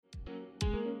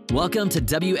Welcome to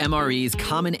WMRE's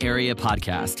Common Area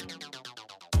Podcast.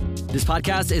 This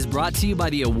podcast is brought to you by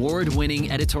the award-winning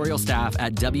editorial staff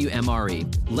at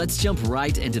WMRE. Let's jump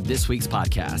right into this week's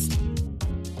podcast.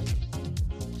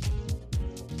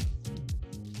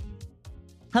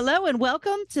 Hello and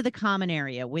welcome to the Common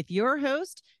Area with your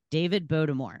host, David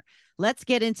Bodemore. Let's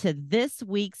get into this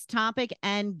week's topic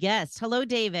and guest. Hello,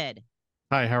 David.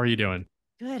 Hi, how are you doing?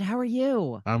 Good. How are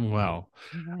you? I'm well.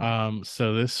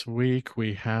 So this week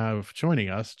we have joining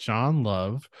us John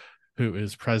Love, who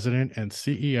is president and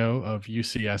CEO of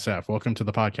UCSF. Welcome to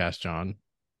the podcast, John.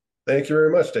 Thank you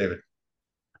very much, David.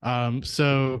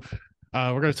 So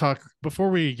we're going to talk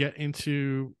before we get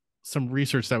into some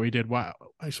research that we did. Wow,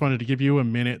 I just wanted to give you a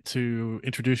minute to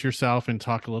introduce yourself and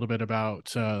talk a little bit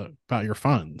about your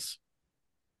funds.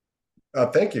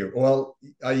 Thank you. Well,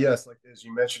 yes, like as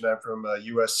you mentioned, I'm from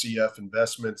USCF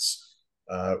Investments.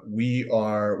 We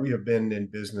have been in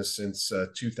business since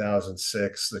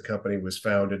 2006. The company was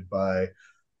founded by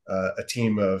a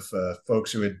team of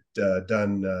folks who had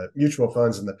done mutual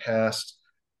funds in the past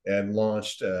and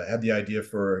had the idea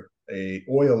for a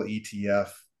oil ETF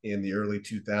in the early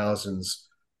 2000s,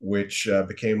 which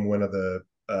became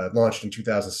launched in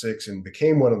 2006 and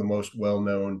became one of the most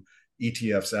well-known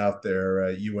ETFs out there,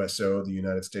 USO, the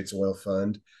United States Oil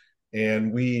Fund.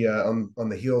 And we, on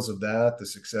the heels of that, the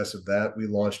success of that, we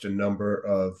launched a number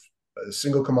of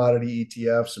single commodity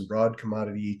ETFs and broad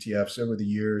commodity ETFs over the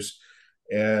years.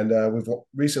 And we've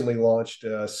recently launched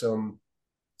some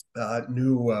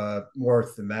new, more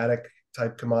thematic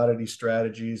type commodity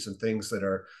strategies and things that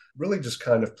are really just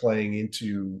kind of playing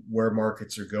into where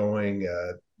markets are going,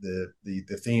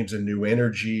 the themes of new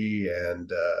energy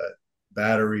and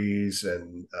batteries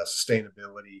and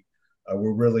sustainability.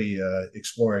 We're really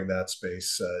exploring that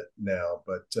space now,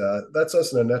 but that's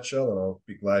us in a nutshell, and I'll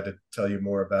be glad to tell you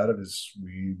more about it as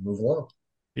we move along.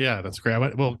 Yeah, that's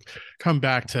great. We'll come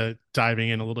back to diving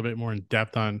in a little bit more in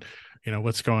depth on,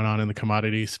 what's going on in the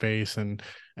commodity space and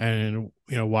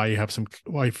why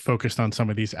you focused on some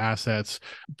of these assets.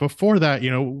 Before that,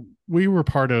 we were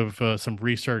part of some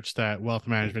research that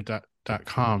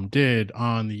wealthmanagement.com did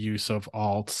on the use of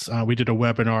alts. We did a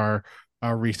webinar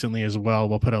recently as well.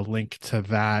 We'll put a link to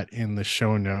that in the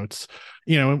show notes.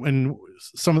 And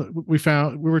we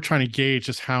were trying to gauge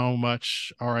just how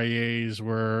much RIAs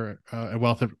and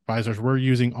wealth advisors were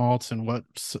using alts and what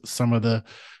some of the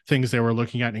things they were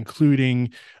looking at,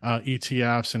 including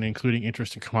ETFs and including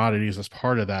interest in commodities as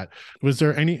part of that. Was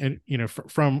there any,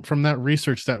 from that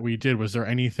research that we did, was there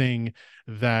anything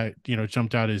that,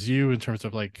 jumped out as you in terms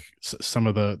of like some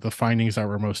of the findings that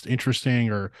were most interesting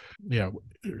or,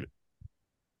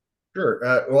 Sure.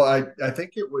 Well, I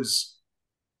think it was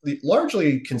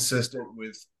largely consistent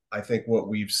with, I think, what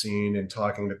we've seen in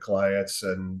talking to clients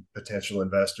and potential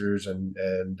investors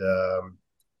and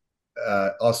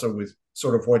also with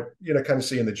sort of what, kind of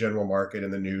see in the general market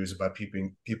and the news about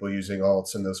people using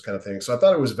alts and those kind of things. So I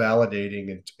thought it was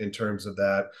validating in terms of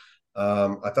that.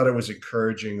 I thought it was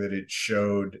encouraging that it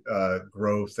showed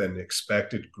growth and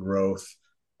expected growth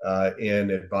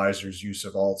in advisors' use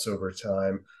of alts over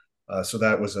time. So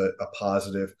that was a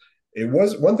positive. It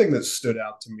was one thing that stood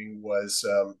out to me was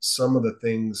some of the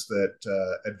things that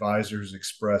advisors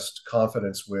expressed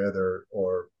confidence with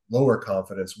or lower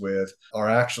confidence with are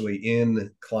actually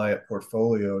in client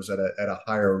portfolios at a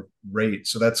higher rate.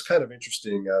 So that's kind of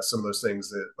interesting. Some of those things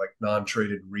that like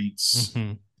non-traded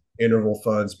REITs, interval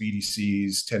funds,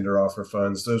 BDCs, tender offer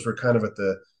funds, those were kind of at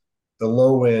the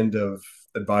low end of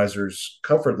advisors'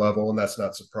 comfort level, and that's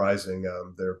not surprising.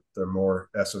 They're more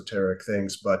esoteric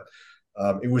things, but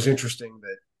it was interesting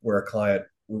that where a client,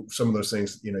 some of those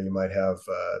things, you might have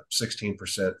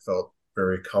 16% felt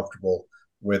very comfortable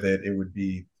with it. It would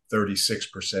be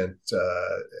 36%,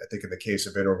 I think, in the case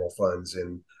of interval funds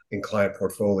in client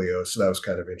portfolios. So that was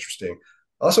kind of interesting.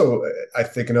 Also, I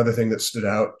think another thing that stood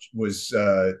out was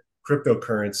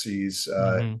cryptocurrencies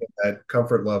at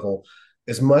comfort level.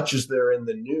 As much as they're in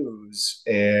the news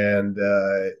and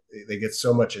they get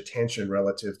so much attention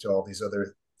relative to all these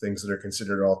other things that are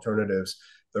considered alternatives,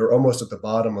 they're almost at the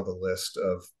bottom of the list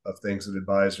of things that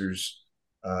advisors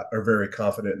are very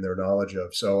confident in their knowledge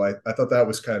of. So I thought that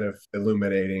was kind of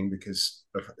illuminating because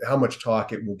of how much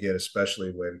talk it will get,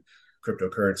 especially when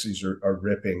cryptocurrencies are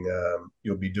ripping.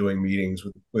 You'll be doing meetings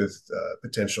with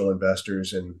potential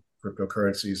investors in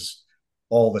cryptocurrencies,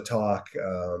 all the talk,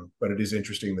 but it is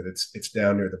interesting that it's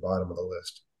down near the bottom of the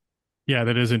list. Yeah,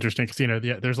 that is interesting because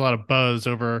there's a lot of buzz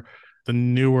over the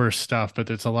newer stuff, but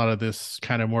there's a lot of this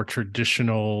kind of more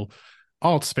traditional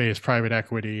alt space, private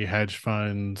equity, hedge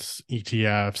funds,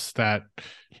 ETFs that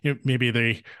maybe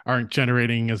they aren't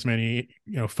generating as many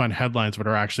fun headlines, but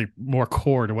are actually more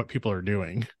core to what people are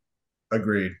doing.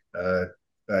 Agreed.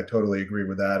 I totally agree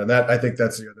with that, and that I think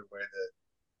that's the other way that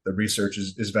the research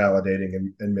is validating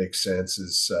and makes sense.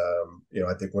 Is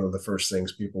I think one of the first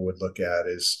things people would look at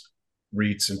is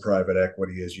REITs and private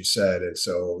equity, as you said, and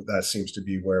so that seems to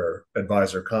be where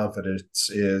advisor confidence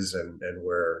is, and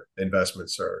where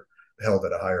investments are held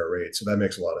at a higher rate. So that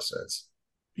makes a lot of sense.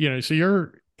 So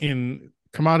you're in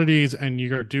commodities and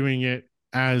you're doing it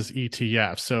as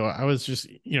ETF. So I was just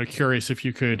curious if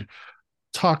you could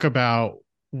talk about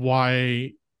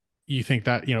why you think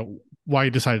that why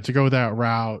you decided to go that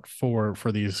route for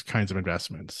these kinds of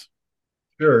investments.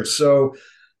 Sure. So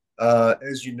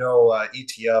as you know,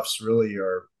 ETFs really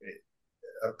are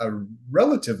a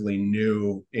relatively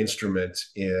new instrument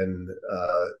in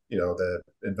the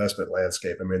investment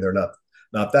landscape. I mean, they're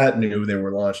not that new. They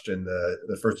were launched in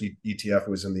the first ETF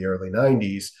was in the early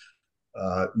 90s.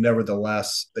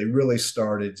 Nevertheless, they really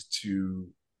started to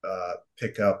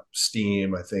pick up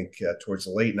steam, I think, towards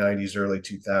the late 90s, early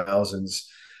 2000s.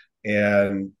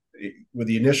 And with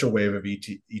the initial wave of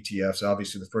ETFs,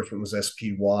 obviously the first one was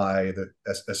SPY, the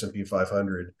S&P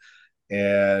 500.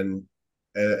 And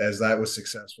as that was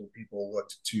successful, people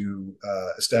looked to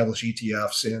establish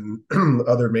ETFs in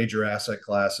other major asset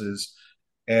classes.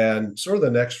 And sort of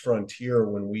the next frontier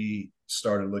when we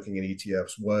started looking at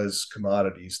ETFs was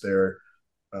commodities.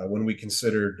 When we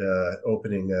considered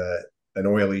opening an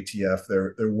oil ETF,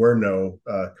 there were no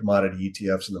commodity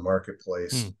ETFs in the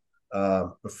marketplace.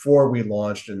 Before we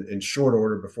launched, in short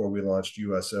order, before we launched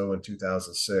USO in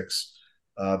 2006,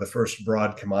 the first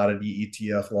broad commodity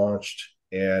ETF launched,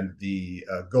 and the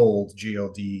gold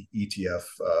GLD ETF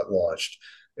launched.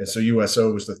 And so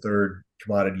USO was the third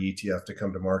commodity ETF to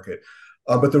come to market.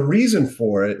 But the reason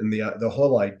for it, and the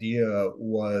whole idea,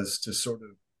 was to sort of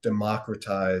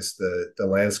democratize the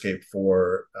landscape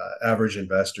for average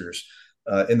investors.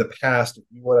 In the past, if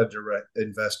you want to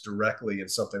invest directly in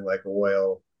something like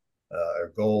oil,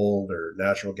 or gold, or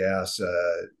natural gas,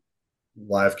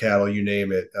 live cattle, you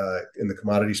name it, in the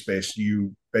commodity space,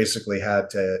 you basically had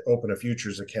to open a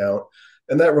futures account,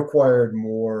 and that required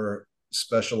more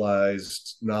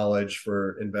specialized knowledge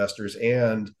for investors,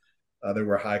 and there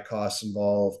were high costs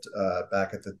involved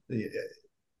back at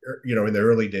in the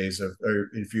early days of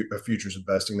futures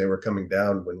investing. They were coming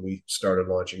down when we started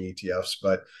launching ETFs,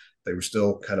 but they were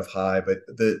still kind of high. But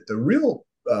the real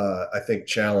I think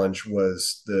challenge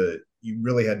was you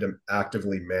really had to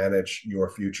actively manage your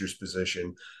futures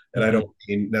position. And I don't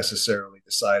mean necessarily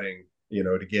deciding,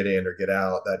 to get in or get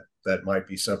out. That might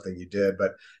be something you did.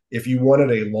 But if you wanted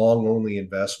a long only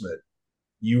investment,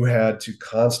 you had to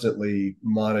constantly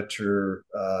monitor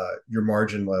your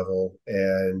margin level,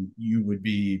 and you would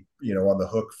be, on the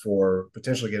hook for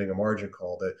potentially getting a margin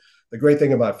call. The great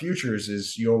thing about futures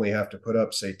is you only have to put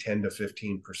up, say, 10 to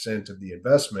 15% of the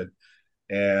investment,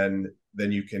 and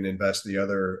then you can invest the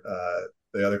other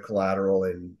collateral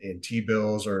in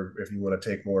T-bills, or if you want to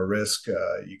take more risk,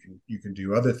 you can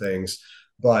do other things.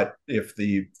 But if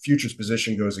the futures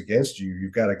position goes against you,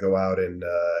 you've got to go out and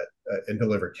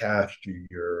deliver cash to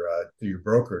your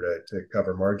broker to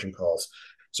cover margin calls.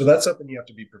 So that's something you have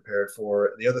to be prepared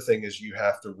for. The other thing is you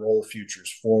have to roll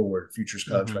futures forward. Futures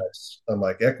contracts,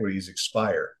 unlike equities,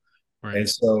 expire. Right.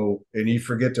 And you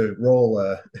forget to roll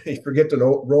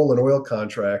an oil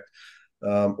contract.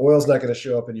 Oil's not going to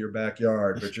show up in your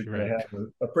backyard, but you're going to have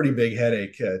a pretty big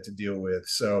headache to deal with.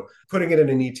 So putting it in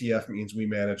an ETF means we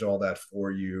manage all that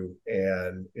for you,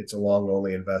 and it's a long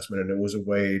only investment. And it was a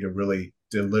way to really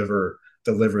deliver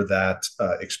that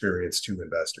experience to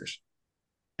investors.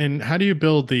 And how do you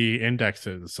build the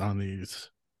indexes on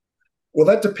these? Well,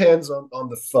 that depends on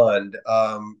the fund.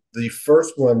 The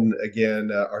first one, again,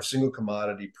 our single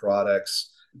commodity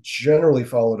products generally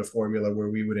followed a formula where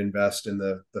we would invest in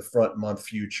the front month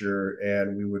future,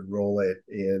 and we would roll it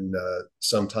in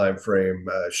some time frame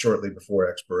shortly before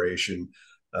expiration.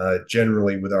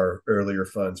 Generally, with our earlier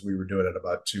funds, we were doing it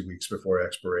about 2 weeks before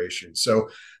expiration. So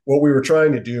what we were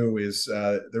trying to do is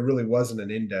there really wasn't an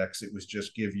index. It was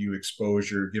just give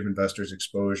investors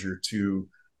exposure to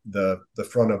the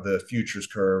front of the futures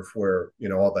curve, where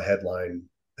all the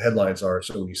headlines are.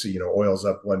 So when you see oil's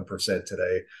up 1%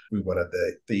 today, we wanted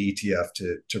the ETF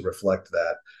to reflect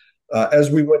that.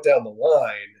 As we went down the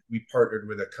line, we partnered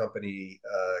with a company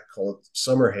called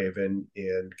Summerhaven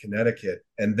in Connecticut,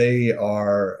 and they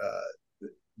are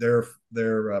their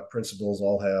principals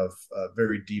all have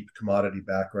very deep commodity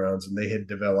backgrounds, and they had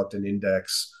developed an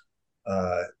index,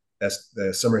 as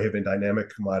the Summerhaven Dynamic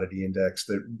Commodity Index,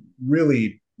 that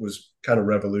really was kind of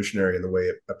revolutionary in the way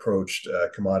it approached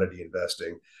commodity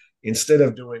investing. Instead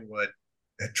of doing what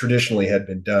traditionally had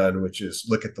been done, which is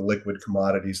look at the liquid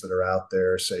commodities that are out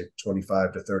there, say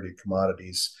 25 to 30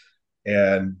 commodities,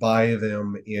 and buy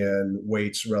them in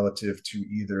weights relative to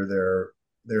either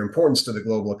their importance to the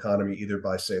global economy, either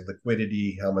by, say,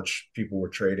 liquidity, how much people were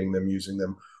trading them, using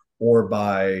them, or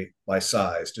by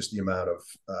size, just the amount of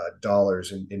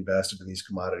dollars invested in these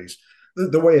commodities.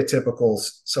 The way a typical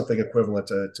something equivalent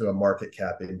to a market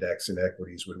cap index in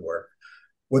equities would work.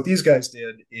 What these guys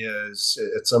did is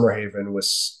at Summerhaven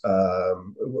was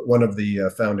one of the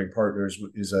founding partners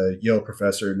is a Yale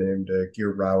professor named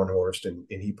Geert Rauwenhorst, and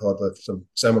he published some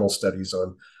seminal studies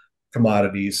on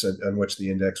commodities on which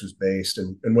the index was based.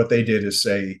 And what they did is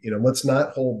say, let's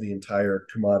not hold the entire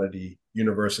commodity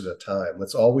universe at a time.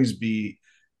 Let's always be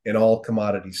in all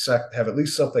commodity have at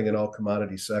least something in all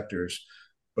commodity sectors,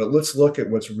 but let's look at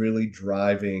what's really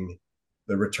driving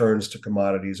the returns to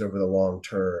commodities over the long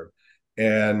term.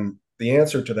 And the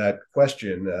answer to that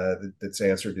question that's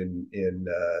answered in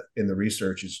the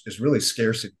research is really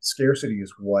scarcity. Scarcity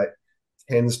is what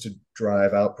tends to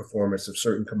drive outperformance of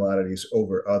certain commodities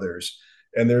over others.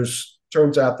 And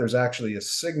turns out there's actually a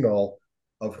signal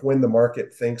of when the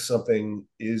market thinks something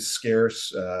is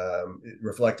scarce,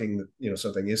 reflecting that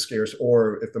something is scarce,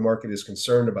 or if the market is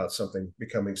concerned about something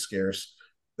becoming scarce.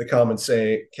 The common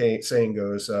saying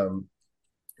goes,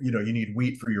 you need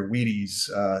wheat for your Wheaties,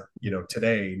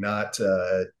 today, not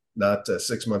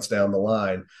 6 months down the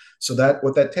line. So that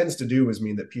what that tends to do is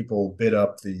mean that people bid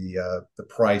up the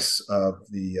price of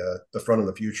the front of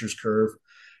the futures curve,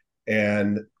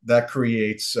 and that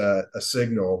creates a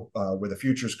signal where the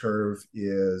futures curve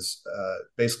is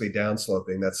basically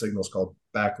downsloping. That signal is called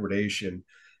backwardation,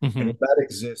 and when that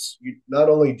exists, not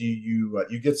only do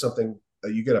you get something,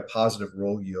 you get a positive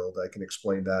roll yield. I can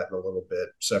explain that in a little bit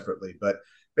separately, but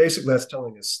basically that's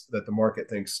telling us that the market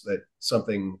thinks that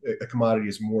a commodity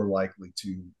is more likely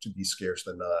to be scarce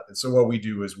than not. And so what we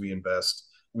do is we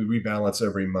rebalance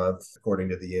every month according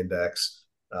to the index.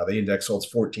 The index holds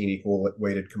 14 equal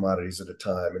weighted commodities at a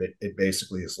time, and it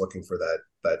basically is looking for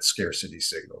that scarcity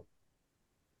signal.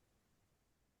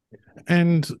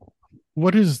 And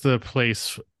what is the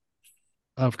place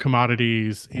of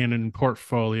commodities in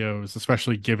portfolios,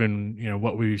 especially given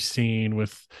what we've seen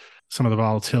with some of the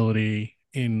volatility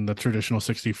in the traditional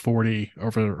 60-40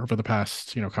 over the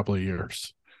past couple of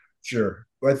years? Sure.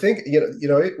 Well, I think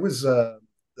it was the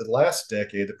last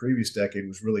decade, the previous decade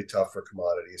was really tough for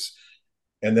commodities.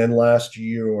 And then last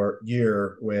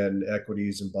year when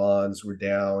equities and bonds were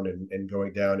down and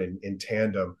going down in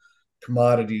tandem,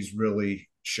 commodities really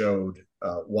showed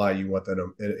why you want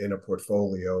them in a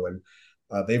portfolio. And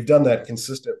they've done that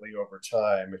consistently over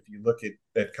time. If you look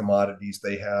at commodities,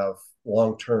 they have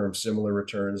long-term similar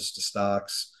returns to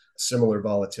stocks, similar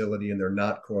volatility, and they're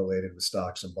not correlated with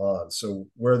stocks and bonds. So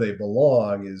where they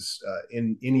belong is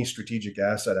in any strategic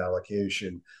asset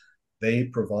allocation. They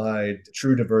provide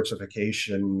true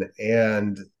diversification,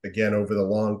 and again, over the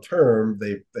long term,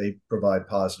 they provide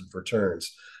positive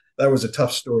returns. That was a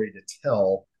tough story to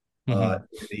tell in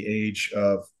the age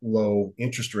of low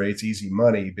interest rates, easy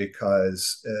money,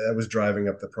 because it was driving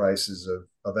up the prices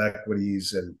of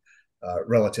equities and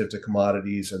relative to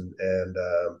commodities, and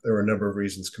there were a number of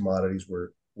reasons commodities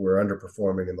were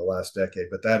underperforming in the last decade.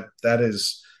 But that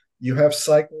is, you have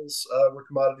cycles where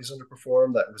commodities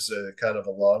underperform. That was kind of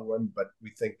a long one, but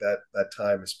we think that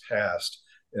time has passed.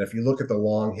 And if you look at the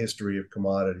long history of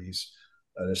commodities,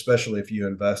 and especially if you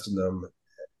invest in them,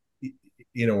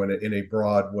 in a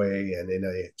broad way and in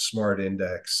a smart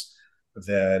index,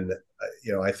 then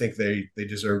I think they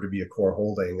deserve to be a core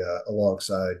holding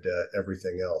alongside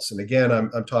everything else. And again,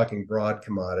 I'm talking broad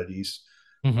commodities.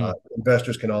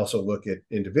 Investors can also look at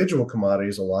individual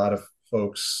commodities. A lot of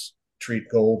folks treat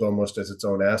gold almost as its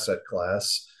own asset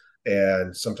class,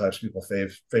 and sometimes people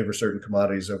favor certain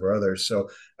commodities over others. So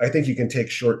I think you can take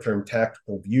short-term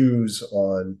tactical views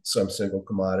on some single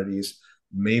commodities,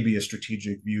 maybe a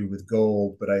strategic view with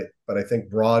gold, but I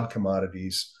think broad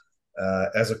commodities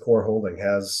as a core holding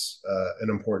has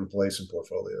an important place in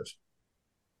portfolios.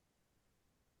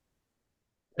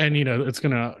 And it's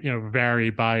gonna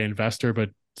vary by investor, but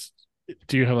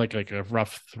do you have like a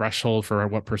rough threshold for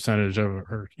what percentage of,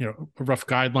 or a rough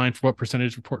guideline for what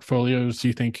percentage of portfolios do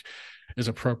you think is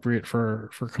appropriate for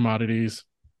commodities?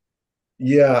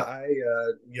 Yeah,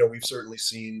 we've certainly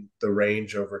seen the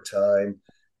range over time,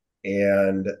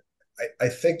 and I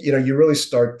think you really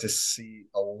start to see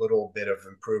a little bit of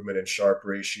improvement in Sharpe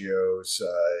ratios,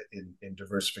 in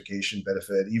diversification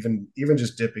benefit, even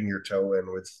just dipping your toe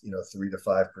in with 3 to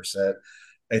 5%.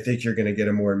 I think you're going to get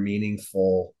a more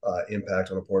meaningful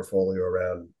impact on a portfolio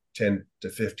around 10 to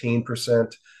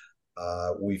 15%.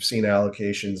 We've seen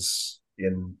allocations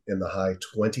in the high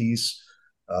 20s.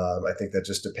 I think that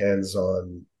just depends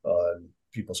on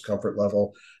people's comfort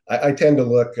level. I tend to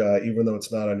look, even though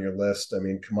it's not on your list, I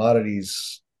mean,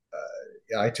 commodities,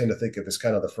 I tend to think of as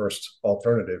kind of the first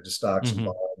alternative to stocks and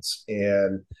bonds.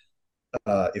 And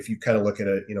if you kind of look at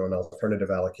an alternative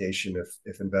allocation,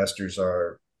 if investors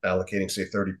are allocating, say,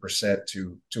 30%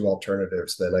 to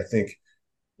alternatives, then I think,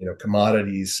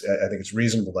 commodities, I think it's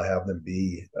reasonable to have them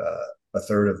be a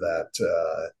third of that,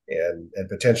 and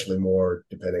potentially more,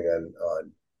 depending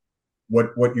on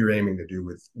what you're aiming to do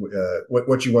with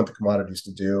what you want the commodities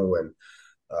to do, and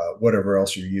whatever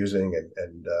else you're using,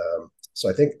 and so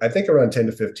I think around 10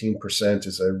 to 15%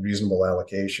 is a reasonable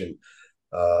allocation,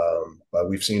 but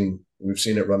we've seen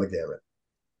it run the gamut.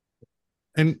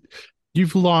 And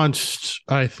you've launched,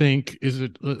 I think, is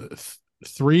it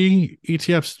 3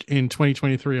 ETFs in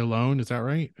 2023 alone? Is that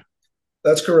right?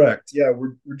 That's correct. Yeah,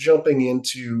 we're jumping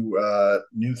into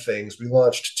new things. We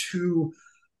launched 2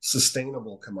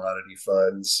 sustainable commodity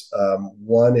funds.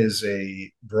 One is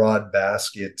a broad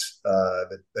basket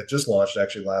that just launched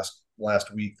actually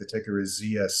last week. The ticker is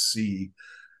ZSC,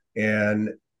 and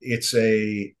it's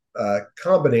a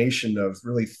combination of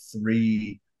really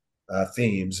 3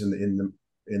 themes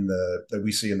that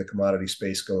we see in the commodity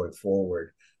space going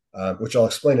forward, which I'll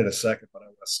explain in a second. But I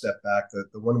want to step back.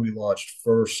 The one we launched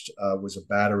first was a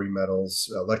battery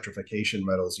metals, electrification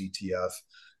metals ETF.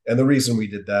 And the reason we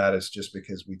did that is just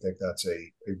because we think that's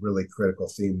a really critical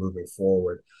theme moving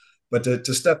forward. But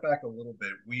to step back a little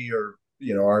bit, we are,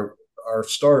 our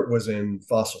start was in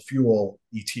fossil fuel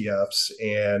ETFs,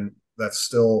 and that's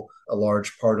still a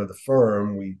large part of the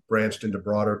firm. We branched into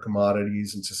broader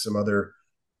commodities, into some other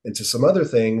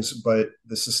things, but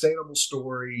the sustainable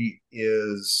story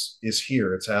is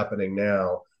here. It's happening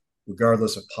now,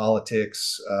 regardless of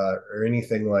politics or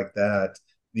anything like that.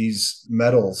 These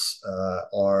metals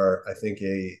are, I think,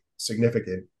 a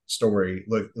significant story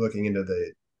looking into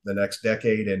the next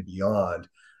decade and beyond.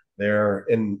 They're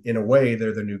in a way,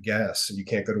 they're the new gas, and you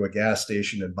can't go to a gas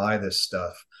station and buy this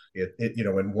stuff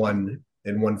in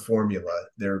one formula.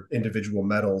 They're individual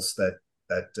metals that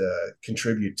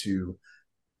contribute to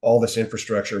all this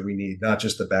infrastructure we need, not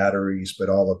just the batteries, but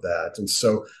all of that. And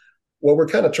so what we're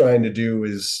kind of trying to do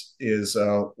is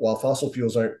while fossil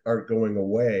fuels aren't going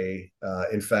away,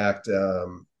 in fact, I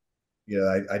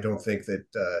don't think that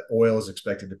oil is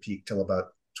expected to peak till about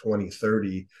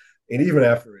 2030, and even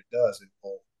after it does,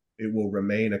 it will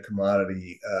remain a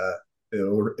commodity. It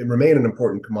will remain an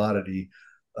important commodity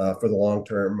for the long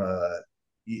term.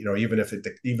 Even if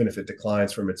it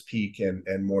declines from its peak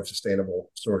and more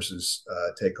sustainable sources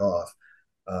take off.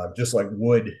 Just like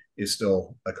wood is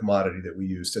still a commodity that we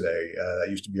use today. That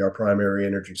used to be our primary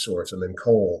energy source, and then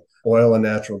coal, oil, and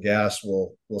natural gas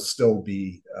will still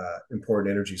be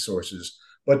important energy sources,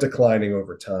 but declining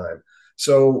over time.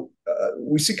 So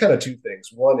we see kind of 2 things.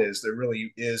 One is there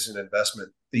really is an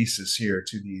investment thesis here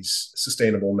to these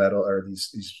sustainable metal, or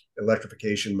these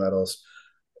electrification metals,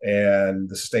 and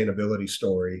the sustainability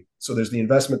story. So there's the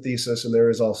investment thesis, and there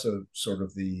is also sort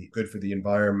of the good for the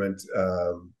environment,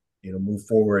 move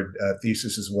forward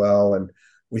thesis as well. And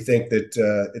we think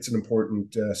that it's an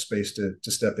important space to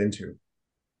step into.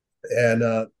 And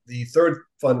the third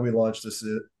fund we launched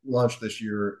this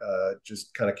year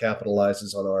just kind of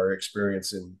capitalizes on our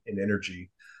experience in energy.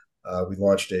 We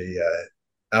launched a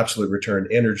absolute return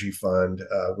energy fund,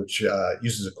 which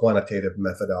uses a quantitative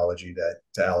methodology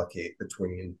to allocate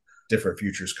between different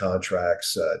futures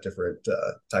contracts, different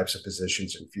types of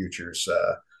positions in futures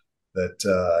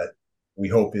that we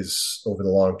hope is over the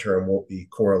long term won't be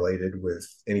correlated with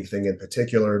anything in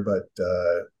particular, but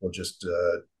will just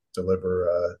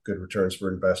deliver good returns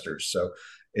for investors. So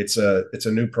it's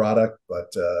a new product,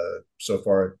 but so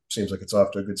far it seems like it's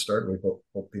off to a good start, and we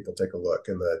hope people take a look.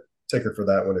 And the ticker for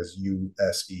that one is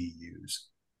USEUs.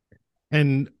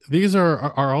 And these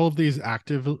are all of these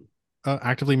actively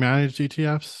managed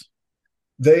ETFs?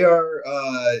 They are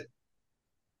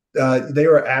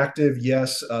active,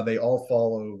 yes. They all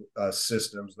follow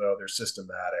systems, though. They're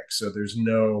systematic, so there's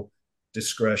no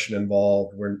discretion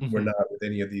involved. We're not with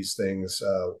any of these things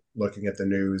looking at the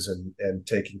news and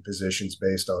taking positions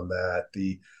based on that.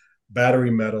 The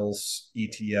battery metals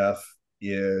ETF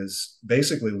is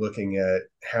basically looking at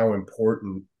how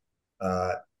important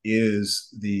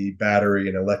is the battery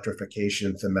and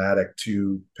electrification thematic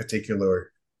to a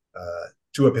particular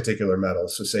metal.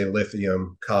 So say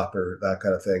lithium, copper, that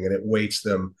kind of thing, and it weights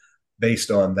them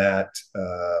based on that.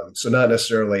 So not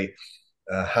necessarily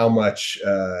how much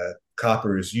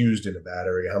copper is used in a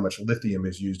battery, how much lithium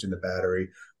is used in a battery,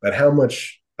 but how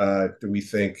much do we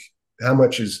think? How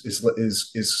much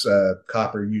is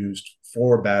copper used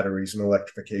for batteries and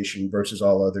electrification versus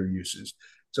all other uses?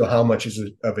 So how much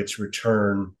of its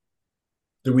return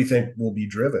do we think will be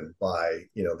driven by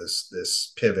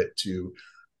this pivot to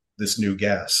this new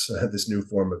gas, this new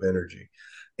form of energy?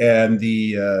 And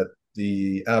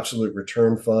the absolute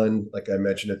return fund, like I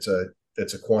mentioned,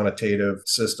 it's a quantitative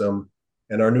system,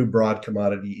 and our new broad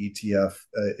commodity ETF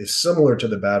is similar to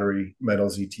the battery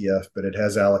metals ETF, but it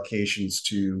has allocations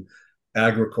to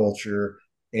agriculture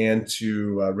and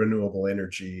to renewable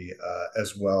energy,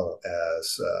 as well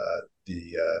as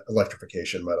the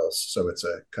electrification metals. So it's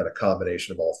a kind of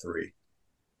combination of all three.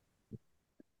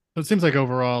 So it seems like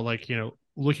overall,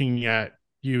 looking at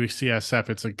UCSF,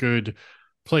 it's a good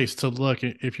place to look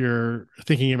if you're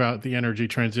thinking about the energy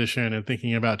transition and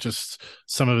thinking about just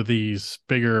some of these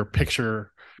bigger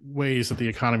picture ways that the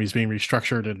economy is being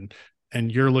restructured,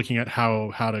 and you're looking at how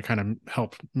to kind of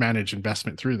help manage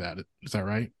investment through that. Is that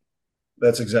right?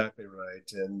 That's exactly right.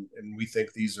 And we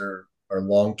think these are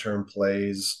long-term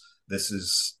plays. This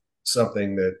is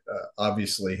something that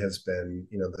obviously has been,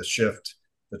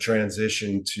 the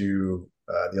transition to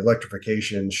the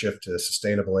electrification, shift to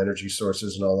sustainable energy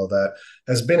sources and all of that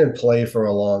has been in play for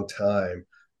a long time.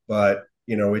 But,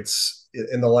 it's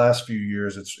in the last few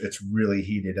years, it's really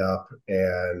heated up,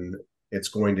 and it's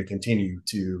going to continue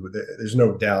to, there's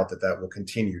no doubt that will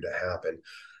continue to happen.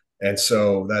 And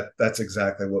so that's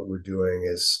exactly what we're doing,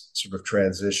 is sort of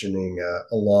transitioning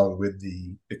along with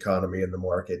the economy and the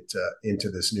market into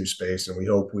this new space. And we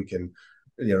hope we can,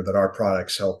 that our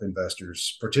products help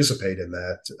investors participate in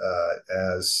that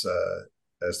as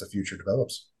the future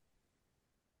develops.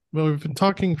 Well, we've been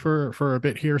talking for a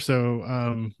bit here,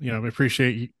 so we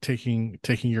appreciate you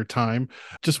taking your time.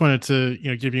 Just wanted to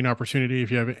give you an opportunity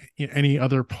if you have any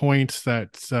other points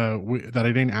that that I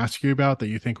didn't ask you about that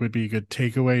you think would be good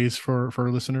takeaways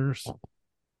for listeners.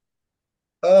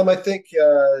 I think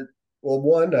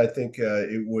one, I think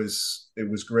it was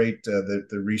great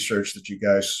the research that you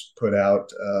guys put out,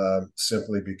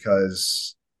 simply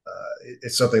because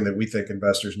it's something that we think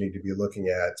investors need to be looking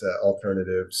at,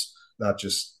 alternatives, not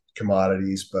just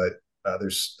commodities, but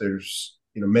there's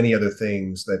many other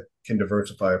things that can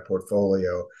diversify a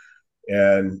portfolio.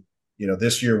 And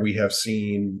this year we have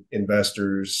seen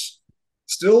investors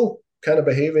still kind of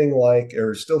behaving like,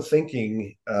 or still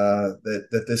thinking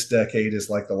that this decade is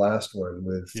like the last one,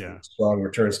 with strong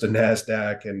returns to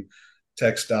NASDAQ and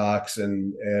tech stocks,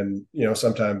 and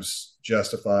sometimes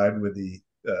justified with the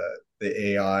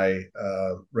AI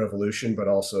revolution, but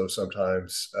also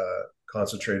sometimes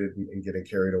concentrated and getting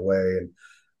carried away. And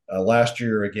last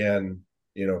year again,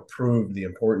 proved the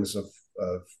importance of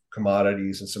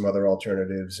commodities and some other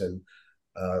alternatives. And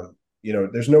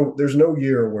there's no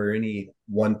year where any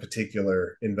one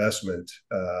particular investment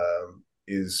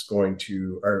is going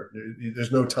to, or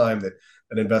there's no time that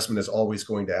an investment is always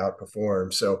going to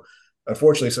outperform. So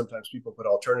unfortunately, sometimes people put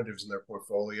alternatives in their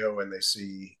portfolio and they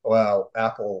see, wow,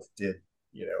 Apple did,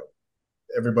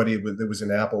 everybody that was in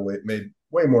Apple made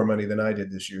way more money than I did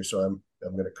this year, so I'm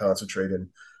going to concentrate in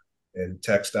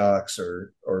tech stocks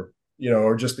or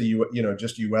just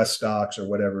just US stocks or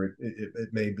whatever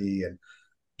it may be. And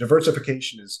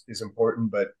diversification is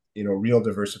important, but real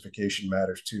diversification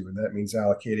matters too, and that means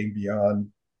allocating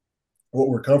beyond what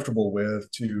we're comfortable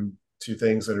with to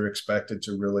things that are expected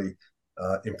to really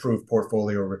improve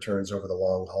portfolio returns over the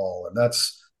long haul. And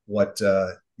that's what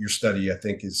your study, I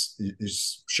think,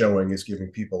 is showing, is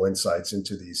giving people insights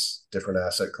into these different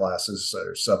asset classes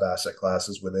or sub-asset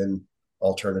classes within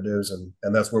alternatives. And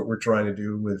that's what we're trying to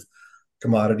do with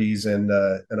commodities and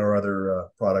our other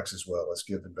products as well, as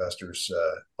give investors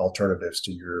alternatives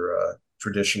to your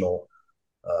traditional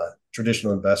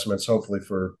investments, hopefully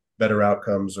for better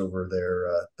outcomes over their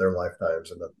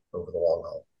lifetimes and over the long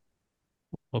haul.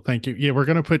 Well, thank you. Yeah, we're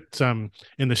going to put in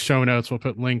the show notes, we'll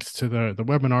put links to the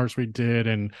webinars we did,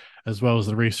 and as well as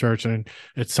the research. And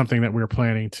it's something that we're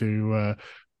planning to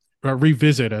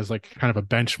revisit as like kind of a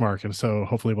benchmark. And so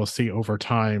hopefully we'll see over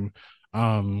time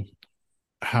how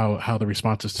the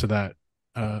responses to that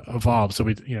evolve. So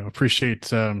we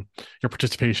appreciate your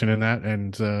participation in that,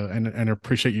 and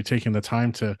appreciate you taking the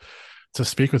time to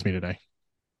speak with me today.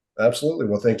 Absolutely.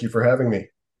 Well, thank you for having me.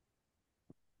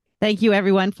 Thank you,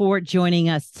 everyone, for joining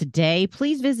us today.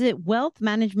 Please visit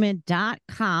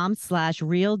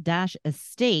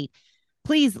wealthmanagement.com/real-estate.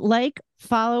 Please like,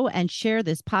 follow, and share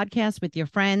this podcast with your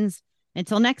friends.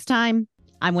 Until next time,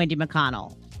 I'm Wendy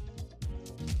McConnell.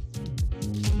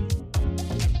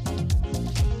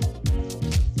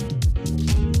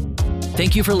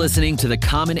 Thank you for listening to the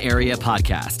Common Area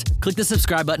Podcast. Click the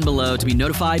subscribe button below to be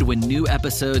notified when new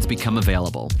episodes become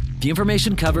available. The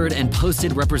information covered and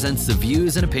posted represents the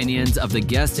views and opinions of the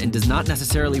guest and does not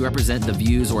necessarily represent the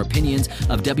views or opinions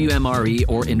of WMRE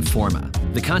or Informa.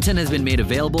 The content has been made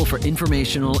available for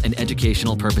informational and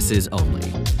educational purposes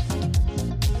only.